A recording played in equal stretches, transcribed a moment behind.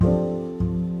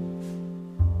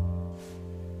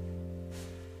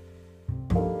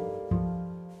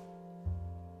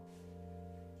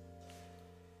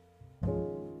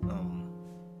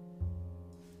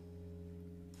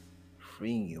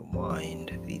Freeing your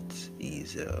mind, it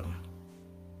is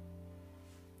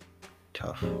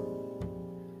tough,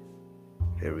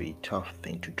 very tough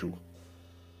thing to do.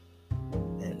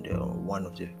 And one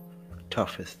of the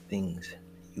toughest things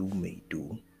you may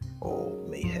do or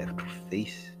may have to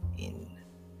face in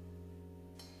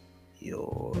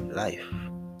your life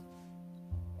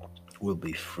will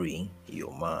be freeing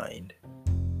your mind.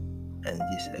 And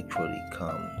this actually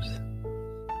comes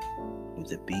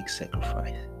with a big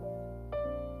sacrifice,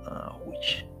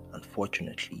 which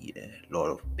unfortunately a lot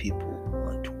of people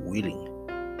aren't willing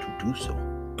to do so.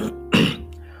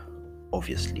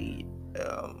 Obviously,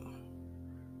 there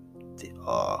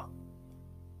are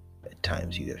at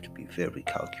times you have to be very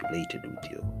calculated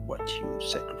with what you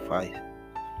sacrifice.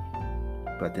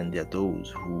 But then there are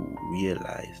those who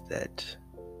realize that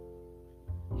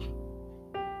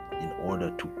in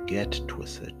order to get to a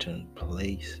certain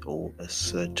place or a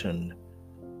certain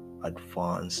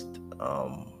advanced,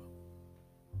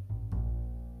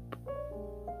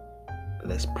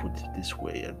 let's put it this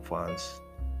way, advanced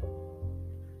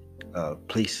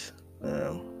place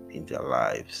in their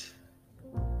lives,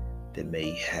 they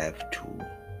may have to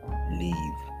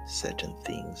leave certain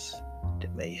things. They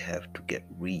may have to get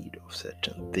rid of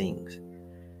certain things,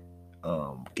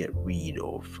 get rid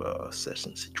of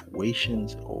certain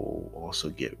situations, or also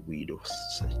get rid of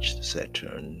such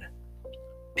certain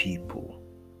people.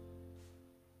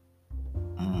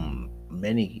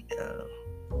 Many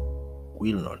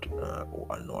will not or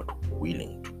are not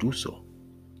willing to do so.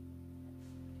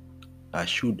 I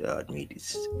should admit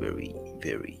it's very,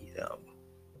 very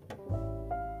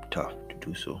tough to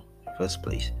do so in the first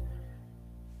place,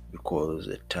 because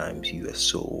at times you are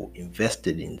so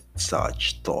invested in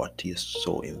such thought, you're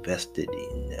so invested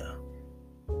in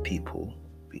people,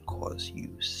 because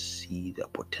you see the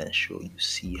potential, you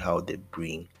see how they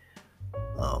bring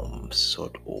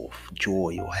sort of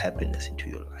joy or happiness into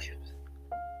your life.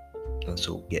 And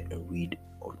so getting rid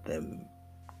of them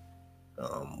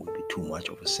would be too much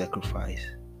of a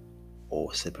sacrifice,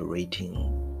 or separating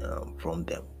from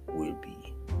them will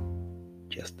be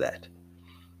just that.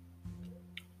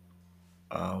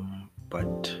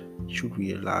 But you should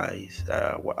realize,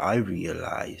 what I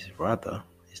realize rather,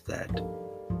 is that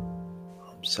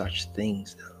such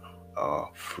things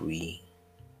are freeing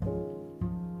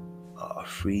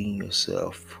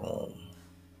yourself from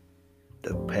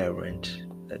the parent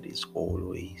that is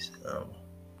always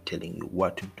telling you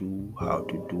what to do, how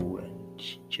to do, and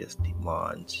just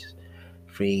demands.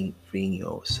 Freeing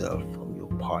yourself from your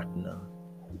partner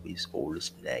who is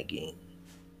always nagging,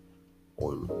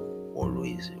 or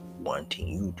always wanting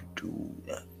you to do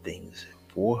things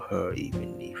for her,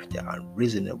 even if they're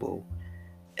unreasonable,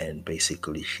 and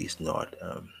basically she's not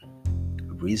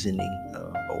reasoning,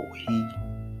 or he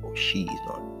or she is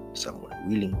not someone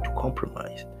willing to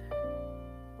compromise.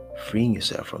 Freeing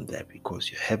yourself from that, because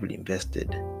you're heavily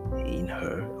invested in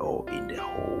her or in the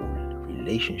whole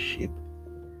relationship.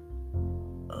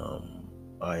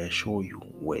 I assure you,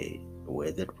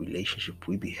 where that relationship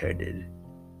will be headed,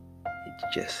 it's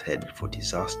just headed for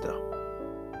disaster,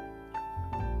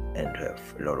 and have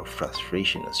a lot of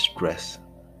frustration and stress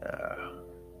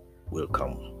will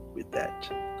come with that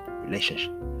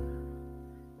relationship.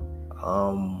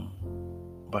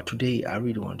 But today I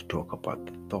really want to talk about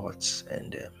the thoughts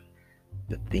and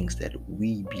the things that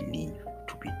we believe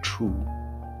to be true,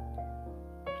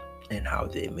 and how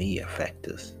they may affect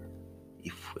us,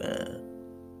 if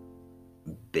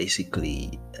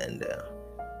basically, and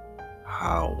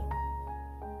how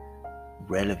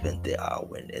relevant they are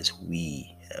when, as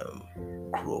we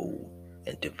grow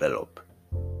and develop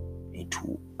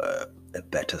into a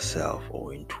better self,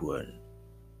 or into a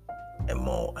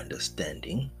more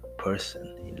understanding person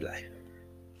in life.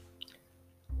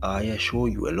 I assure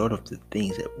you, a lot of the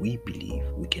things that we believe,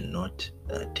 we cannot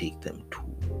take them to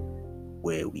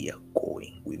where we are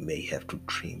going. We may have to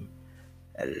trim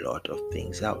a lot of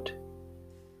things out.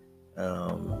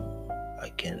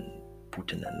 I can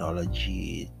put an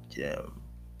analogy,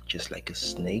 just like a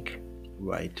snake,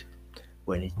 right?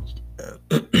 When it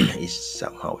it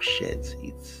somehow sheds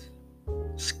its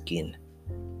skin,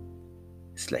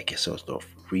 it's like a sort of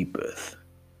rebirth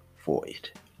for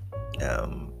it.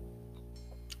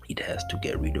 It has to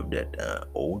get rid of that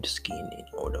old skin in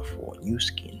order for new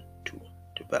skin to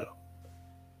develop,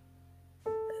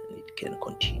 and it can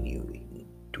continue in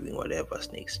doing whatever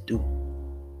snakes do,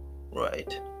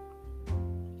 right?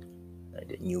 And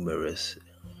there are numerous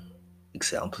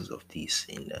examples of this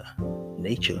in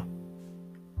nature,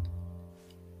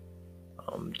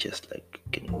 just like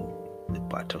the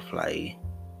butterfly,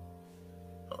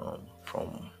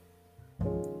 from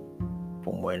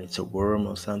when it's a worm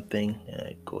or something,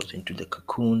 it goes into the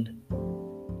cocoon,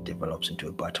 develops into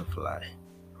a butterfly,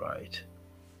 right?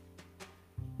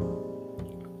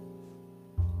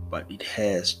 But it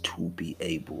has to be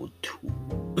able to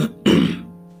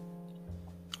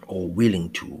or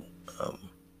willing to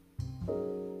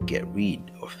get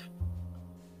rid of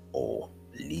or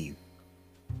leave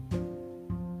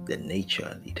the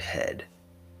nature it had,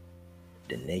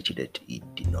 the nature that it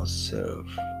did not serve,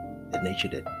 the nature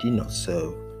that did not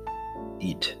serve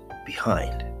it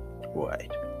behind,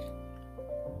 right?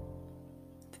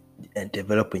 And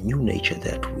develop a new nature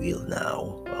that will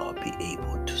now be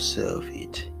able to serve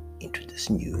it into this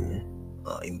new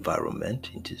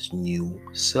environment, into this new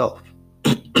self.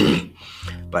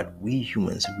 But we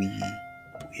humans, we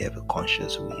have a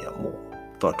conscience, we are more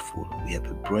thoughtful, we have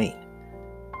a brain.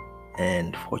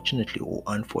 And fortunately or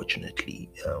unfortunately,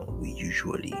 we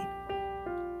usually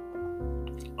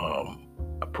are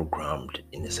programmed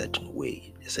in a certain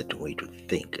way to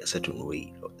think,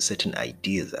 certain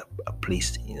ideas are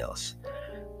placed in us,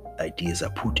 ideas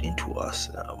are put into us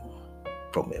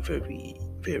from a very,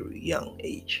 very young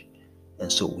age. And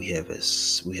so we have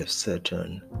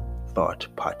certain thought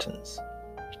patterns,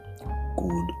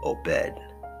 good or bad.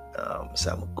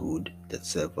 Some are good that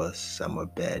serve us, some are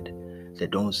bad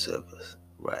that don't serve us,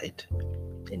 right?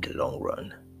 In the long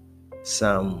run.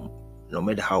 Some, no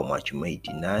matter how much you may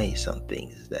deny some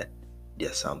things, that there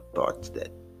are some thoughts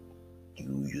that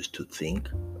you used to think,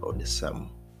 or there's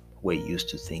some way you used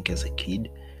to think as a kid,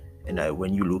 and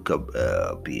when you look up,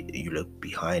 you look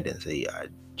behind and say, I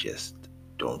just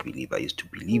don't believe I used to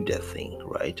believe that thing,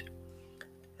 right?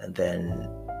 And then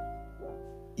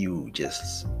you're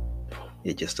just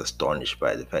astonished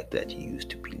by the fact that you used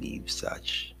to believe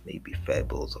such maybe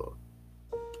fables or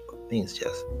things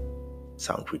just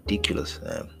sound ridiculous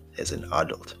as an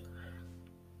adult.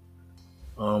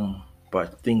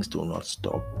 But things do not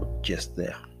stop just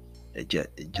there.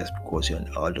 Just because you're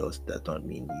an adult does not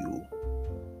mean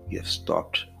you have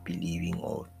stopped believing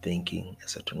or thinking a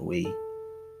certain way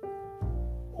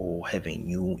or having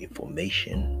new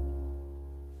information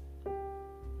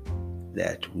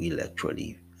that will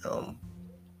actually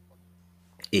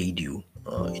aid you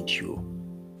into your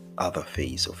other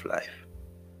phase of life,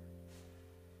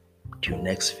 to your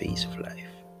next phase of life.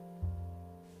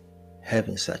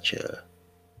 Having such a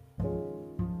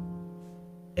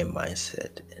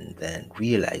mindset, and then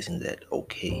realizing that,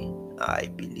 okay, I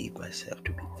believe myself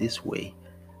to be this way,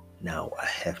 now I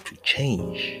have to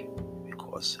change,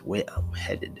 because where I'm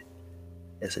headed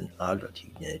as an adult, you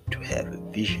need to have a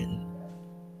vision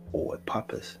or a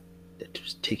purpose that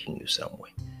is taking you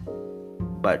somewhere.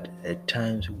 But at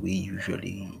times we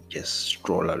usually just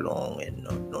stroll along and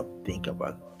not think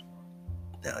about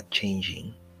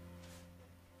changing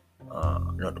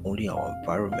not only our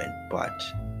environment but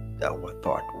our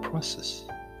thought process.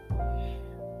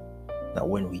 Now,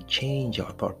 when we change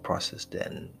our thought process,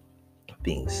 then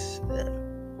things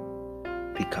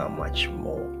become much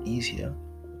more easier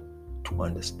to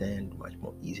understand, much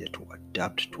more easier to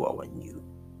adapt to our new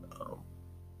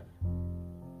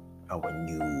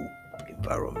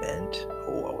environment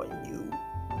or our new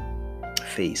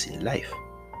phase in life.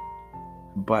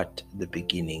 But the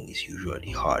beginning is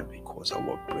usually hard because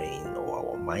our brain or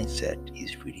our mindset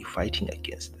is really fighting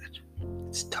against that.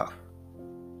 It's tough.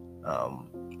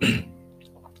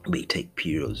 May take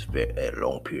a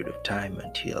long period of time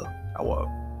until our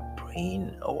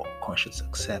brain, our conscious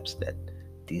accepts that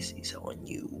this is our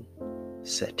new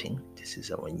setting, this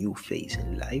is our new phase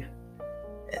in life,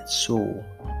 and so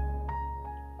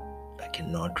I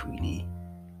cannot really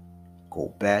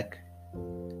go back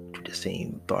to the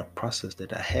same thought process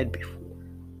that I had before.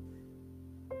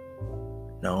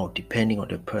 Now, depending on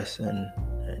the person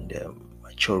and the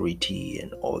maturity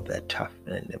and all that tough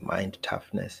and the mind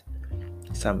toughness,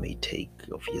 some may take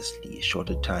obviously a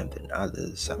shorter time than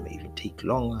others, some may even take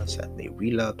longer, some may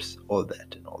relapse, all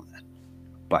that.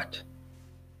 But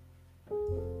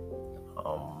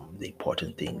the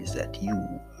important thing is that you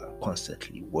are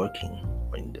constantly working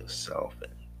on yourself.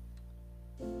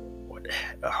 And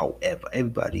however,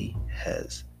 everybody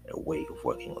has a way of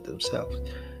working on themselves.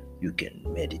 You can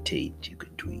meditate, you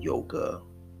can do yoga,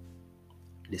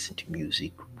 listen to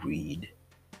music, read,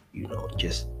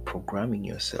 just programming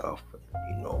yourself,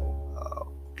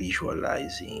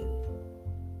 visualizing,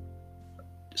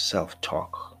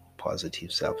 self-talk,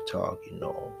 positive self-talk,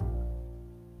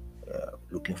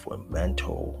 looking for a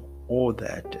mentor, all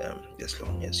that, as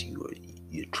long as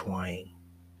you're trying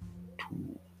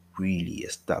to really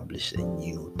establish a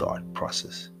new thought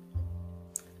process.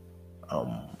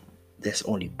 That's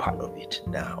only part of it.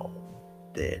 Now,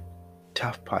 the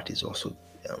tough part is also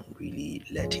really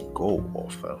letting go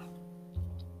of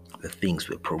the things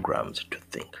we're programmed to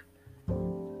think,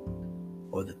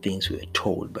 or the things we were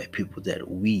told by people that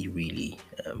we really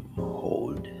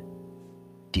hold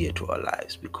dear to our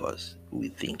lives because we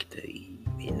think they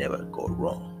may never go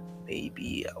wrong.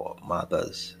 Maybe our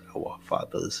mothers, our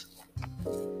fathers,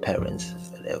 parents,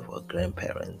 whatever,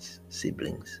 grandparents,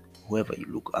 siblings, whoever you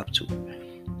look up to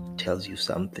tells you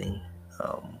something,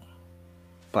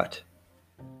 but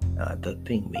the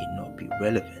thing may not be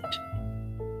relevant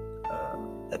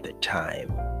at the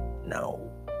time. Now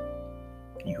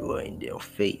you are in their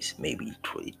face. Maybe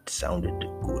it sounded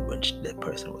good when that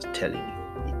person was telling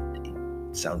you.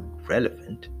 It sounded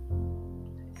relevant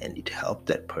and it helped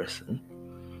that person.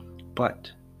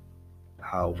 But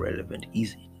how relevant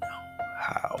is it now?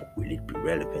 How will it be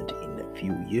relevant in a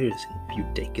few years, in a few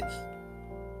decades?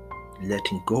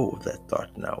 Letting go of that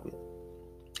thought now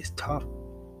is tough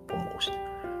for most.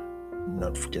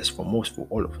 Not just for most, for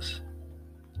all of us.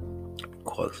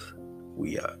 Because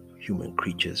we are human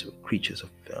creatures, or creatures of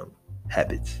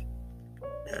habits.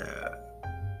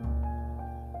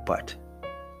 But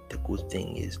the good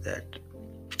thing is that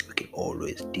we can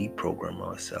always deprogram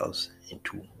ourselves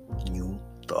into new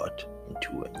thought,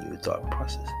 into a new thought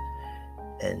process.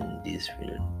 And this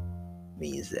will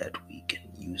means that we can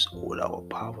use all our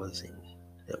powers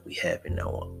that we have in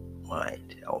our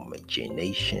mind, our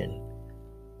imagination,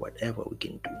 whatever we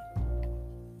can do.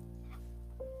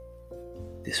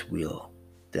 This will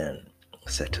then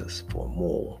set us for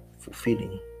more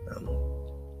fulfilling,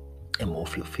 a more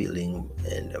fulfilling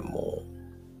and a more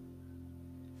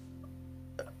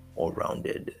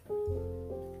all-rounded,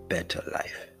 better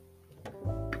life.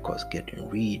 Because getting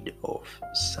rid of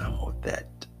some of that,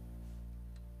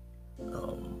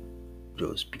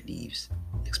 those beliefs,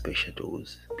 especially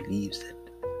those beliefs that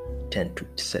tend to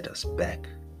set us back,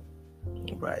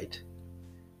 right?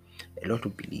 A lot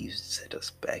of beliefs set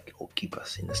us back or keep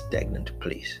us in a stagnant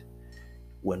place.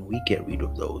 When we get rid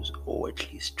of those, or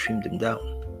at least trim them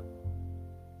down,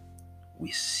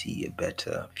 we see a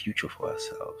better future for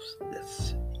ourselves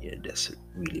that's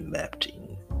really mapped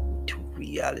into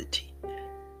reality.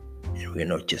 And we're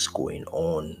not just going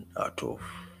on out of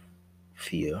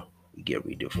fear. We get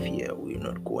rid of fear. We're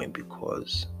not going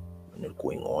because we're not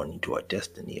going on into our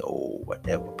destiny or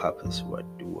whatever purpose what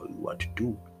we want to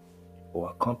do or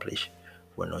accomplish.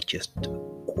 We're not just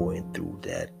going through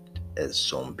that as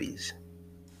zombies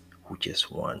who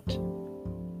just want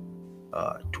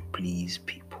to please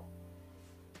people.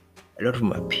 A lot of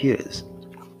my peers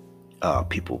are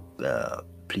people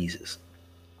pleasers.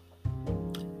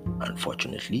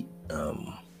 Unfortunately, a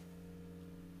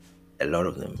lot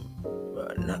of them,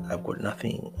 I've got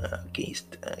nothing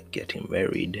against getting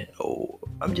married, or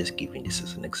I'm just giving this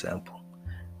as an example.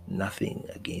 Nothing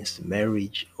against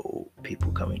marriage or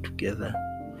people coming together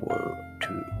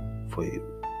to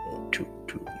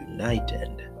unite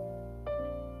and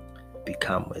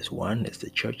become as one, as the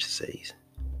church says.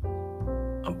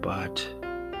 But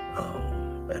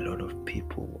a lot of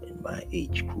people in my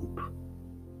age group,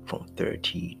 from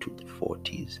 30 to the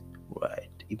 40s,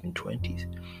 right, even 20s,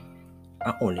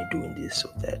 are only doing this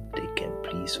so that they can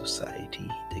please society,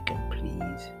 they can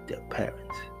please their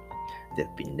parents.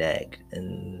 They've been nagged,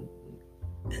 and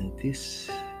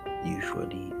this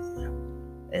usually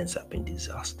ends up in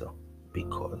disaster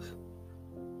because,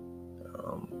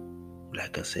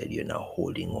 like I said, you're now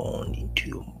holding on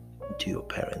into your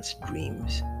parents'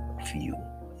 dreams of you,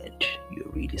 and you're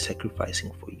really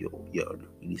sacrificing you're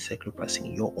really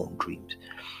sacrificing your own dreams.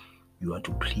 You want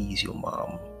to please your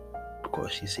mom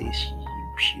because she says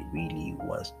she really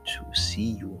wants to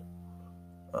see you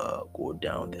go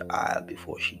down the aisle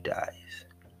before she dies.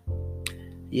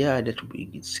 Yeah, that would be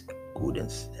good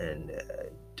and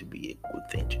to be a good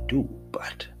thing to do,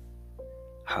 but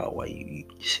how are you?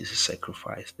 This is a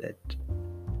sacrifice that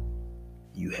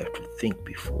you have to think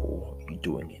before you're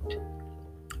doing it.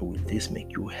 Will this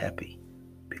make you happy?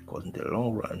 Because in the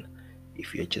long run,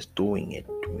 if you're just doing it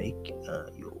to make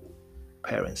your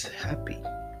parents happy,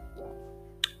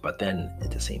 but then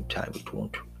at the same time it will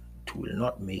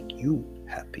not make you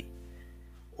happy,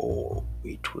 or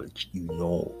it will,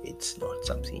 it's not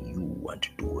something you want to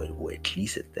do, or at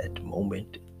least at that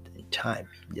moment in time,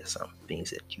 there's some things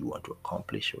that you want to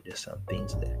accomplish, or there's some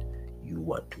things that you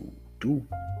want to do,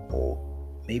 or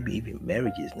maybe even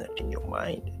marriage is not in your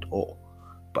mind at all,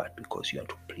 but because you want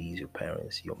to please your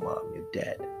parents, your mom, your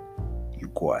dad, you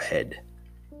go ahead,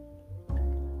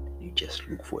 you just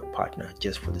look for a partner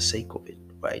just for the sake of it,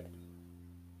 right?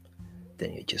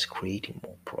 Then you're just creating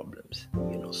more problems.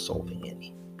 You're not solving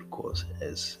any, because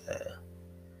as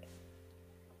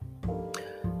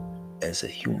a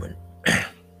human,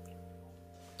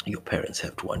 Your parents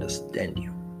have to understand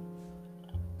you,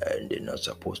 and they're not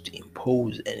supposed to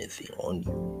impose anything on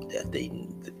you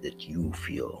that you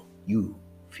feel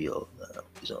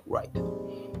is not right.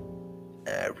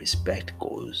 Respect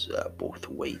goes both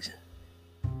ways.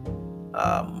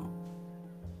 Um,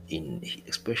 in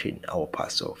Especially in our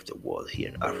parts of the world here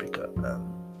in Africa,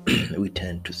 we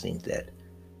tend to think that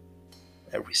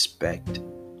respect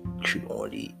should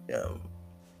only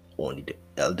the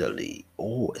elderly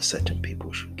or certain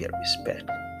people should get respect,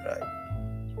 right?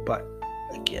 But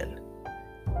again,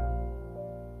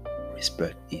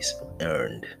 respect is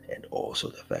earned, and also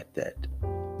the fact that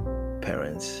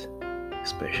parents,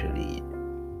 especially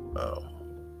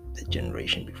the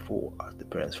generation before us, the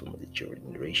parents from the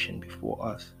generation before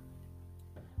us,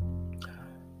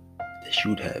 they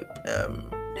should have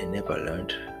they never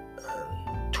learned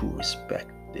to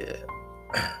respect the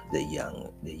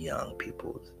young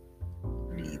people's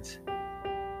needs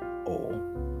or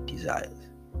desires.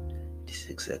 This is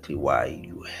exactly why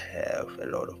you have a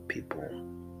lot of people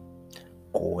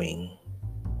going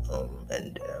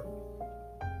and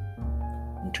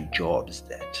into jobs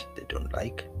that they don't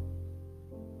like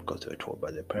because they were told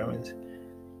by their parents.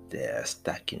 They are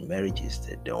stuck in marriages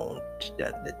that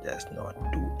does not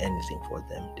do anything for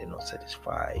them. They're not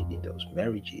satisfied in those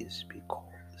marriages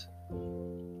because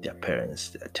their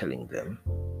parents are telling them,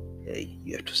 hey,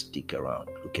 you have to stick around.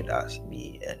 Look at us,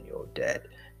 me and your dad.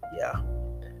 Yeah,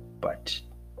 but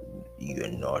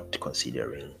you're not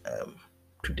considering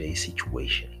today's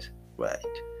situations, right?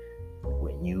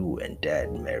 When you and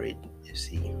dad married, you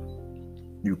see,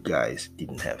 you guys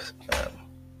didn't have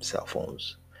cell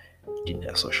phones, didn't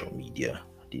have social media,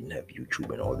 didn't have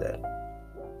YouTube and all that,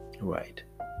 right?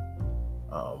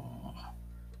 Um,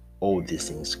 all these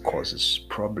things causes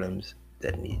problems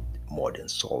that need modern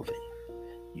solving.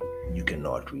 You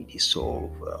cannot really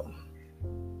solve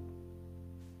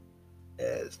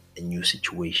a new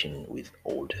situation with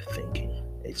old thinking.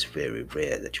 It's very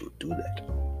rare that you do that.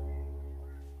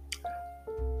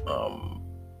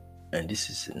 And this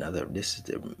is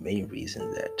the main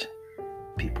reason that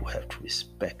people have to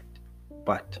respect.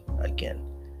 But again,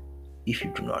 if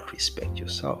you do not respect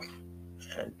yourself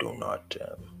and do not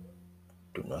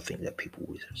think that people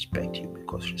will respect you,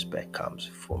 because respect comes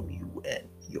from you and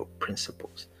your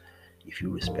principles. If you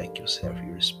respect yourself,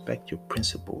 you respect your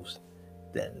principles,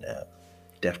 then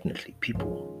definitely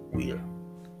people will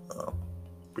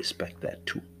respect that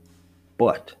too.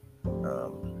 But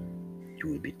you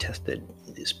will be tested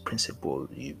in this principle.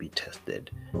 You'll be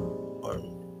tested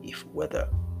on if whether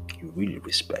you really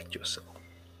respect yourself,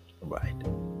 right?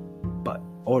 But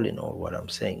all in all, what I'm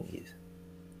saying is,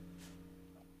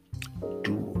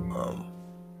 do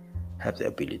have the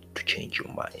ability to change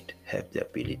your mind, have the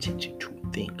ability to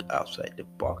think outside the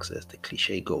box, as the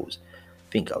cliche goes.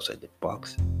 Think outside the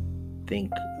box.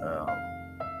 Think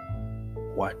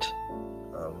what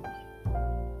um,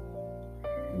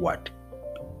 what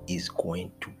is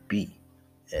going to be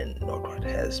and not what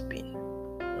has been.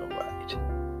 All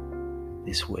right.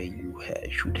 This way you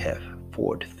should have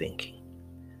forward thinking.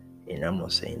 And I'm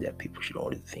not saying that people should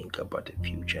only think about the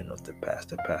future and not the past.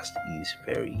 The past is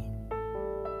very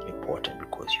important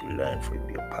because you learn from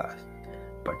your past.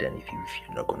 But then if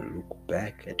you're not going to look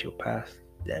back at your past,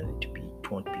 then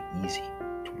it won't be easy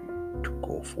to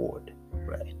go forward,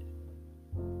 right?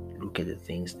 Look at the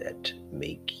things that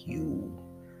make you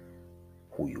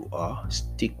who you are,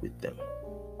 stick with them.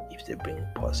 If they bring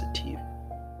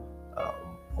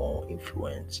more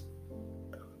influence,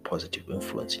 positive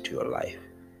influence into your life.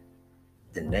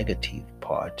 The negative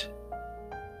part,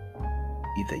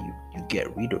 either you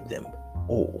get rid of them,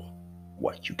 or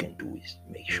what you can do is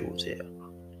make sure that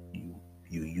you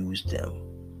use them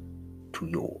to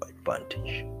your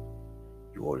advantage.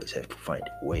 You always have to find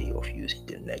a way of using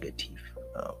the negative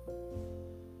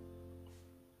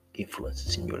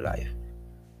influences in your life.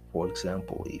 For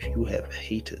example, if you have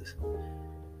haters,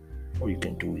 what you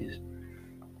can do is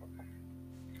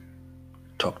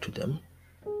talk to them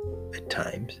at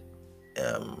times,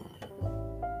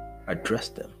 address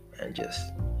them, and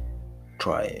just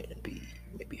try and be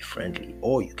maybe friendly,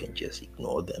 or you can just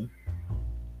ignore them,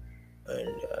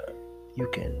 and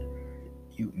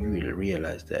you will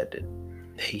realize that the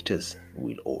haters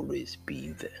will always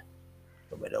be there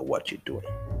no matter what you're doing.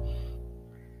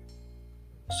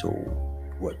 So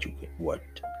what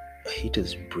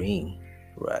haters bring,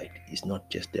 right, is not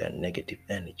just their negative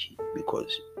energy,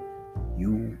 because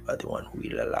you are the one who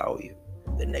will allow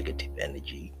the negative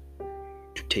energy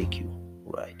to take you,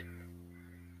 right?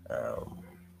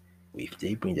 If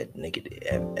they bring that negative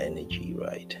energy,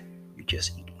 right, you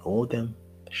just ignore them,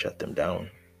 shut them down,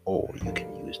 or you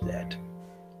can use that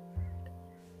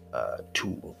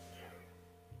to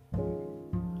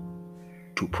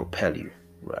propel you,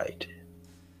 right?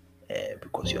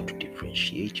 Because you have to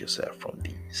differentiate yourself from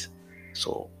these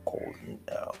so-called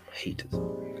haters.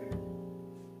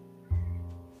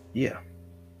 Yeah,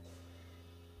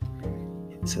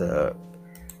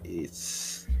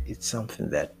 it's it's something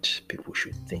that people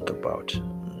should think about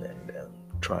and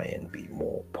try and be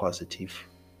more positive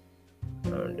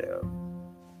and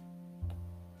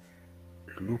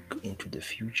look into the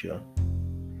future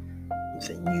with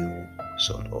a new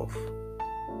sort of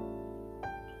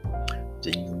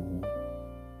the new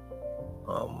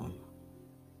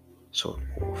sort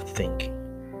of thinking,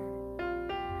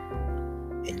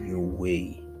 a new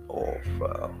way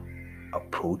of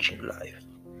approaching life,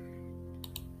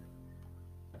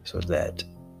 so that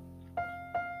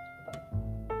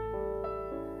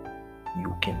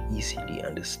you can easily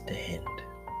understand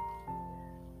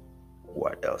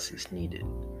what else is needed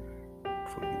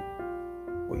for you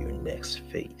for your next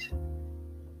phase.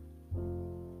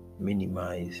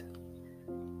 Minimize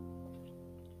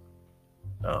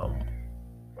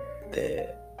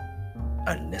the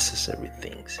unnecessary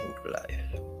things in your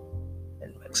life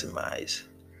and maximize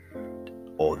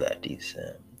all that is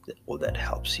all that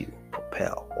helps you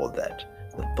propel, all that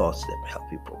the thoughts that help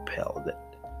you propel,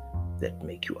 that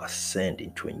make you ascend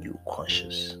into a new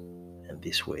conscious. And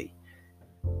this way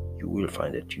you will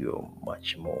find that you're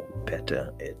much more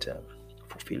better at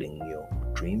fulfilling your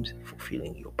dreams,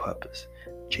 fulfilling your purpose,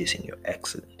 chasing your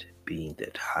excellence, being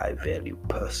that high value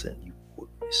person you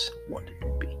always wanted to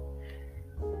be.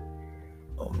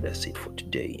 That's it for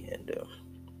today, and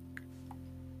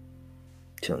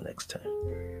till next time.